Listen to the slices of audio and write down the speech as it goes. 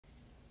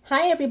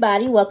Hi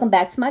everybody, welcome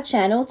back to my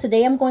channel.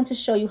 Today I'm going to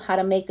show you how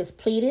to make this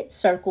pleated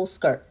circle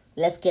skirt.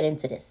 Let's get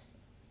into this.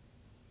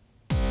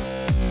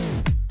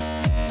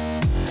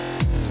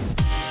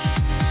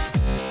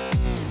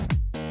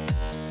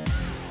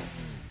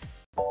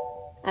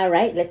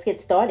 Alright, let's get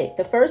started.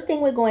 The first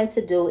thing we're going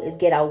to do is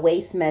get our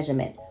waist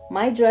measurement.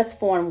 My dress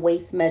form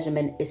waist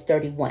measurement is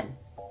 31.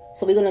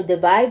 So we're going to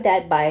divide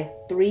that by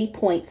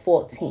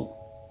 3.14.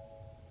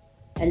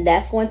 And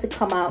that's going to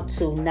come out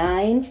to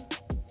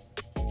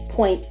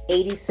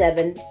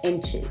 9.87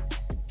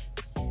 inches.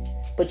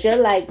 But you're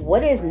like,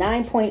 what is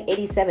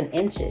 9.87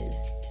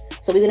 inches?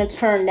 So we're going to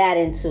turn that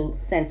into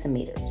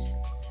centimeters.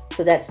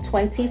 So that's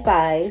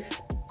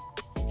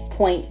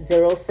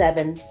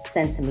 25.07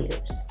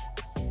 centimeters.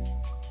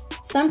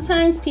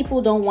 Sometimes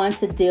people don't want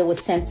to deal with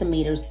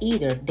centimeters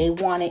either. They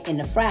want it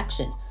in a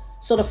fraction.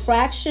 So the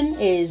fraction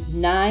is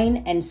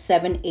 9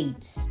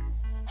 7/8.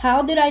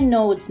 How did I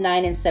know it's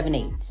 9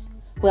 7/8?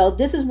 Well,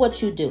 this is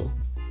what you do.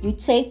 You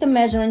take the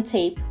measuring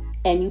tape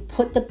and you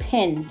put the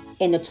pin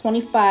in the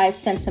 25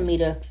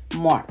 centimeter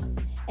mark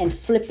and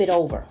flip it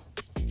over.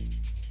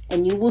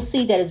 And you will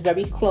see that it's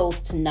very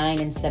close to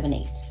 9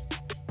 7/8.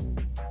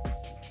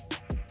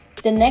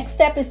 The next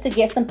step is to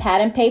get some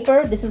pattern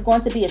paper. This is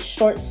going to be a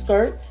short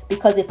skirt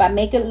because if I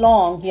make it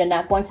long, you're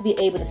not going to be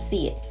able to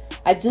see it.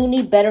 I do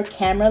need better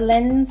camera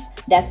lens.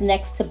 That's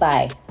next to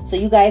buy. So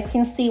you guys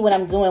can see what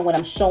I'm doing when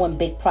I'm showing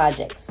big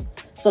projects.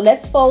 So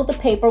let's fold the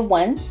paper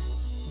once,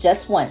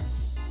 just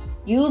once.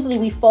 Usually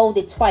we fold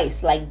it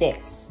twice like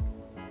this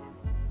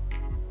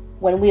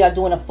when we are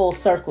doing a full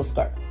circle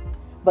skirt.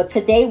 But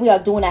today we are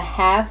doing a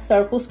half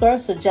circle skirt,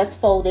 so just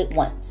fold it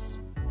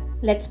once.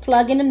 Let's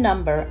plug in a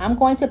number. I'm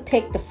going to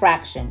pick the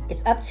fraction.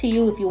 It's up to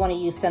you if you want to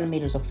use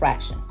centimeters or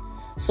fraction.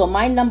 So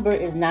my number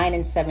is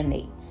 9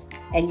 7/8,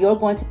 and you're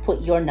going to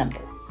put your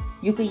number.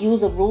 You could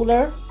use a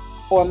ruler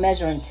or a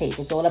measuring tape.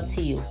 It's all up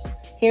to you.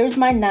 Here's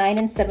my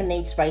 9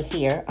 7/8 right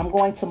here. I'm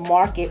going to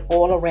mark it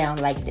all around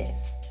like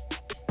this.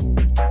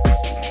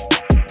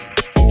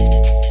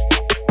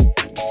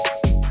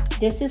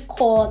 This is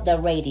called the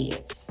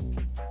radius.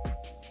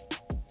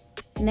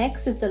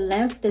 Next is the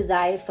length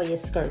desired for your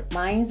skirt.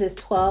 Mine is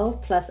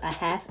 12 plus a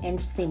 ½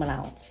 inch seam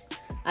allowance.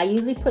 I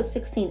usually put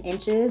 16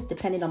 inches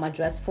depending on my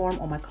dress form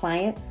or my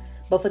client,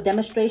 but for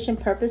demonstration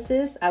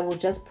purposes, I will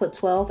just put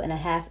 12 and a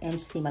 ½ inch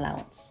seam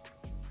allowance.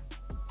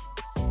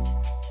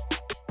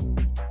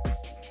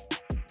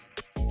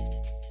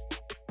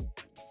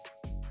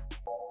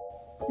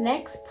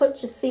 Next,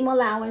 put your seam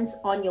allowance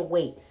on your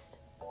waist.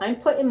 I'm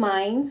putting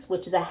mine,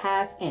 which is a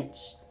 ½ inch.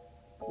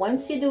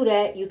 Once you do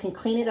that, you can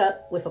clean it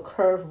up with a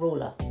curved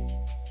ruler.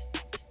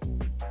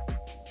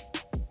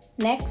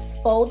 Next,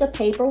 fold the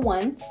paper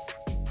once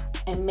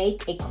and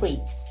make a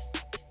crease.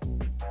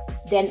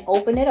 Then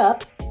open it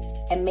up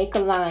and make a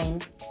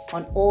line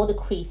on all the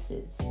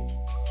creases.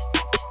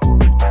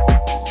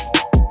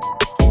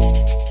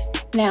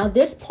 Now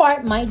this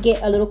part might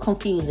get a little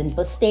confusing,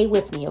 but stay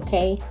with me,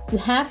 okay? You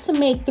have to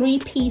make 3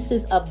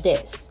 pieces of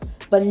this,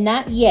 but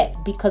not yet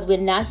because we're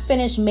not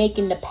finished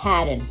making the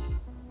pattern.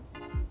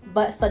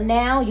 But for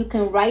now, you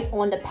can write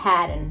on the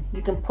pattern.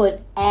 You can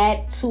put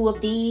add 2 of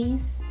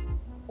these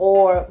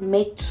or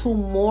make 2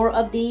 more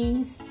of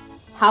these.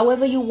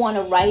 However you want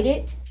to write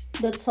it,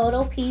 the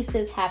total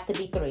pieces have to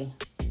be 3.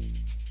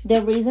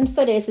 The reason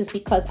for this is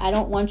because I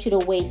don't want you to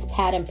waste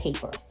pattern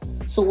paper.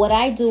 So what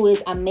I do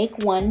is I make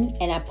one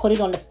and I put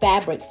it on the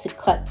fabric to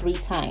cut 3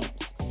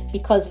 times.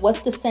 Because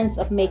what's the sense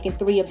of making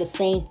 3 of the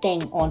same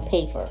thing on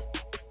paper?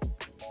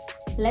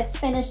 Let's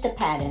finish the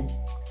pattern.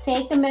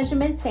 Take the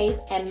measurement tape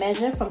and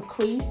measure from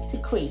crease to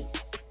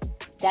crease.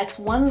 That's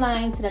one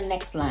line to the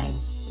next line,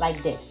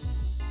 like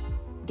this.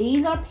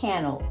 These are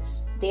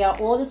panels. They are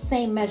all the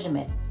same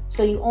measurement,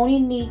 so you only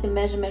need the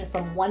measurement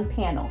from one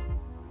panel.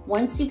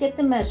 Once you get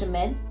the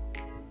measurement,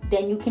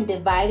 then you can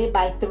divide it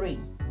by 3.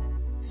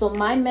 So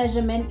my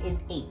measurement is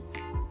 8.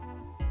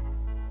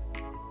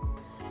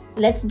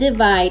 Let's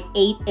divide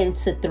 8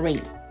 into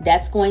 3.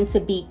 That's going to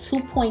be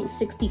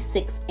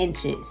 2.66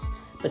 inches.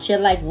 But you're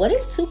like, what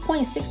is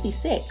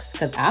 2.66?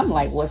 Because I'm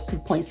like, what's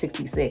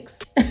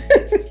 2.66?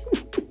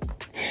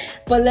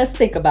 But let's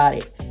think about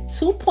it.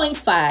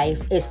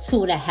 2.5 is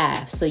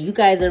 2.5. So you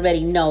guys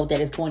already know that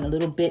it's going a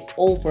little bit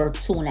over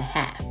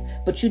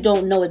 2.5. But you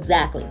don't know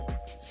exactly.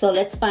 So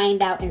let's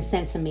find out in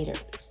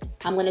centimeters.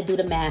 I'm going to do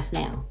the math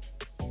now.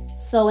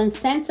 So in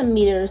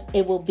centimeters,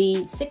 it will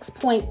be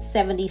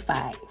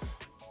 6.75.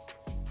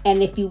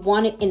 And if you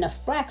want it in a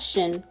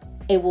fraction,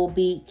 it will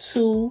be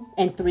 2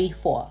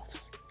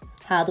 3/4.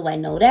 How do I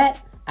know that?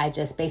 I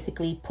just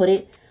basically put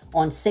it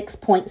on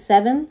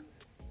 6.7.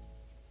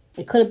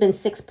 It could have been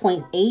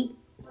 6.8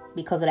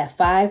 because of that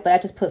 5, but I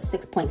just put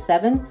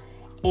 6.7.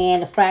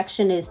 And the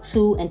fraction is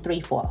 2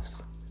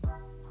 3/4.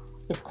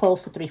 It's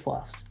close to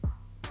 3/4.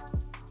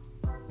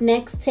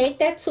 Next, take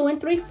that 2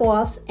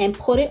 3/4 and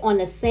put it on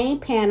the same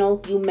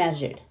panel you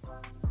measured.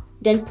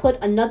 Then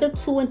put another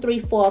 2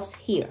 3/4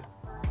 here.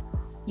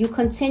 You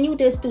continue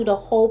this through the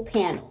whole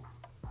panel.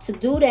 To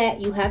do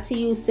that, you have to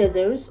use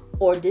scissors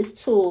or this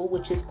tool,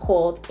 which is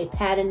called a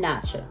pattern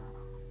notcher.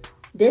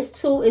 This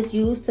tool is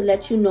used to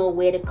let you know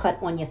where to cut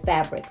on your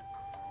fabric.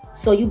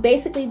 So you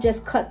basically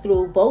just cut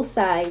through both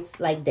sides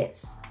like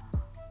this.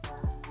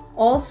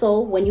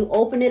 Also, when you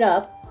open it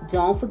up,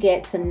 don't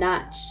forget to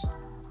notch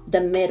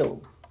the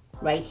middle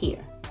right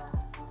here.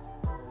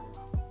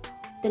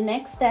 The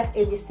next step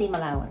is your seam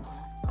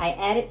allowance. I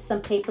added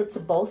some paper to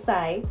both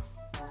sides,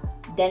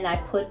 then I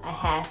put a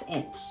 1/2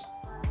 inch.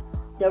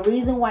 The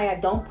reason why I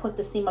don't put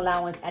the seam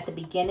allowance at the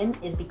beginning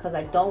is because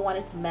I don't want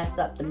it to mess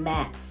up the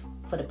math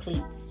for the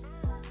pleats.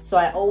 So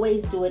I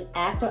always do it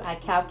after I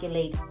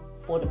calculate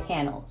for the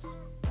panels.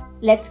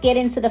 Let's get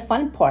into the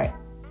fun part.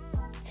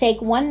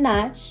 Take one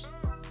notch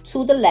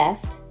to the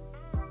left,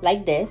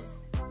 like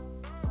this.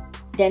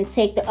 Then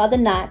take the other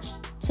notch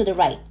to the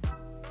right.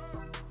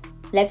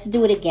 Let's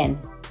do it again.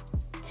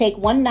 Take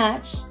one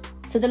notch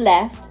to the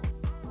left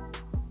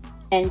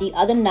and the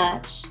other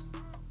notch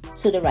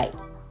to the right.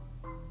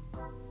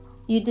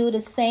 You do the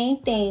same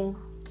thing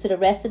to the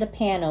rest of the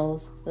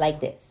panels like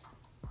this.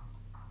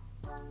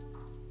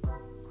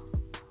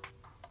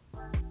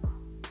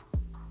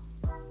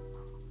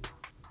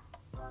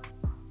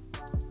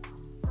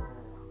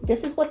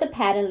 This is what the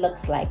pattern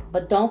looks like,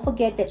 but don't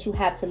forget that you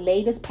have to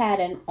lay this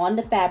pattern on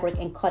the fabric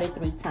and cut it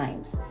 3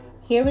 times.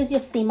 Here is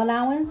your seam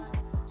allowance,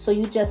 so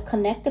you just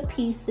connect the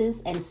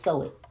pieces and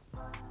sew it.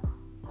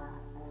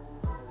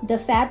 The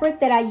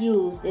fabric that I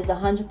used is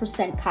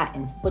 100%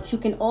 cotton, but you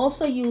can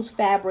also use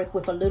fabric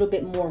with a little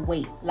bit more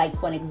weight, like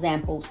for an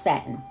example,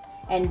 satin.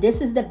 And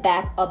this is the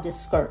back of the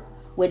skirt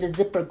where the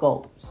zipper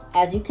goes.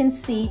 As you can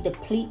see, the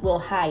pleat will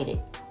hide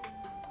it.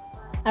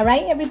 All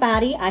right,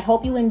 everybody, I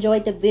hope you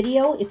enjoyed the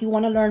video. If you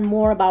want to learn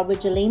more about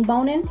Ridgeline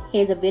boning,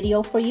 here's a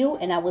video for you,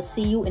 and I will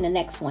see you in the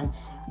next one.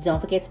 Don't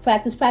forget to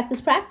practice,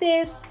 practice,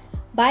 practice.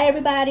 Bye,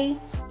 everybody.